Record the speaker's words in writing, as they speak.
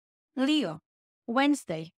Leo,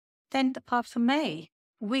 Wednesday, 10th of May,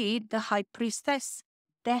 with the High Priestess,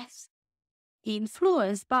 Death,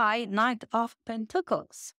 influenced by Knight of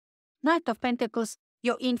Pentacles. Knight of Pentacles,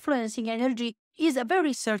 your influencing energy is a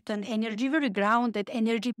very certain energy, very grounded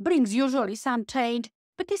energy, brings usually some change,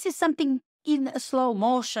 but this is something in a slow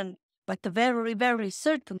motion, but very, very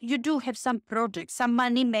certain. You do have some projects, some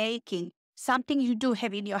money making, something you do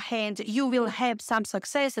have in your hands. You will have some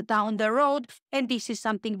success down the road, and this is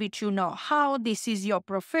something which you know how. This is your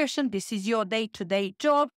profession, this is your day-to-day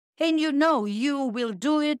job, and you know you will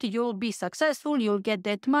do it, you'll be successful, you'll get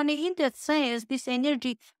that money. In that sense, this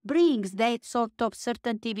energy brings that sort of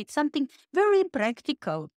certainty with something very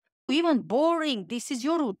practical. Even boring, this is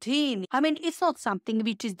your routine. I mean, it's not something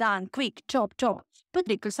which is done quick, chop, chop, but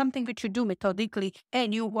something which you do methodically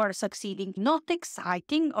and you are succeeding. Not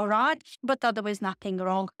exciting, all right, but otherwise nothing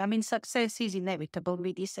wrong. I mean, success is inevitable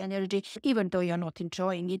with this energy, even though you're not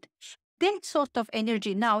enjoying it. That sort of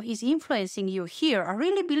energy now is influencing you here. I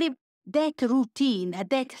really believe that routine,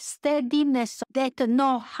 that steadiness, that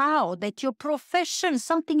know-how, that your profession,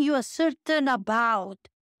 something you are certain about,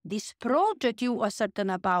 this project you are certain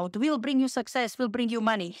about will bring you success, will bring you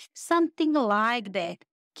money. Something like that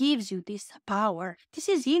gives you this power. This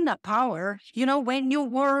is inner power. You know, when you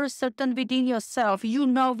were certain within yourself, you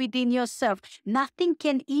know within yourself, nothing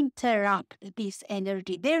can interrupt this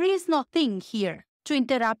energy. There is nothing here to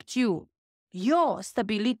interrupt you. Your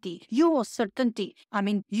stability, your certainty. I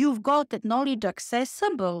mean, you've got that knowledge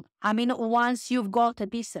accessible. I mean, once you've got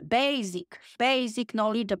this basic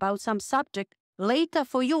knowledge about some subject, later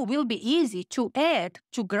for you will be easy to add,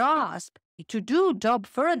 to grasp, to do job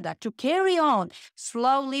further, to carry on.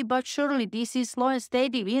 Slowly but surely, this is slow and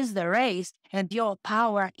steady wins the race. And your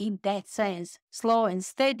power in that sense, slow and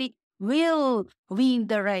steady, will win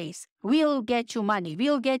the race, will get you money,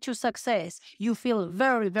 will get you success. You feel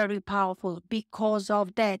very, very powerful because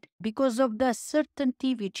of that, because of the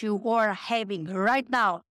certainty which you are having right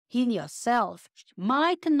now in yourself.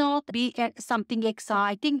 Might not be something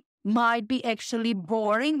exciting, might be actually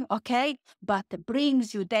boring, okay? But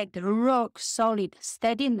brings you that rock solid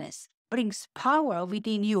steadiness, brings power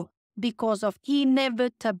within you because of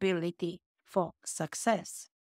inevitability for success.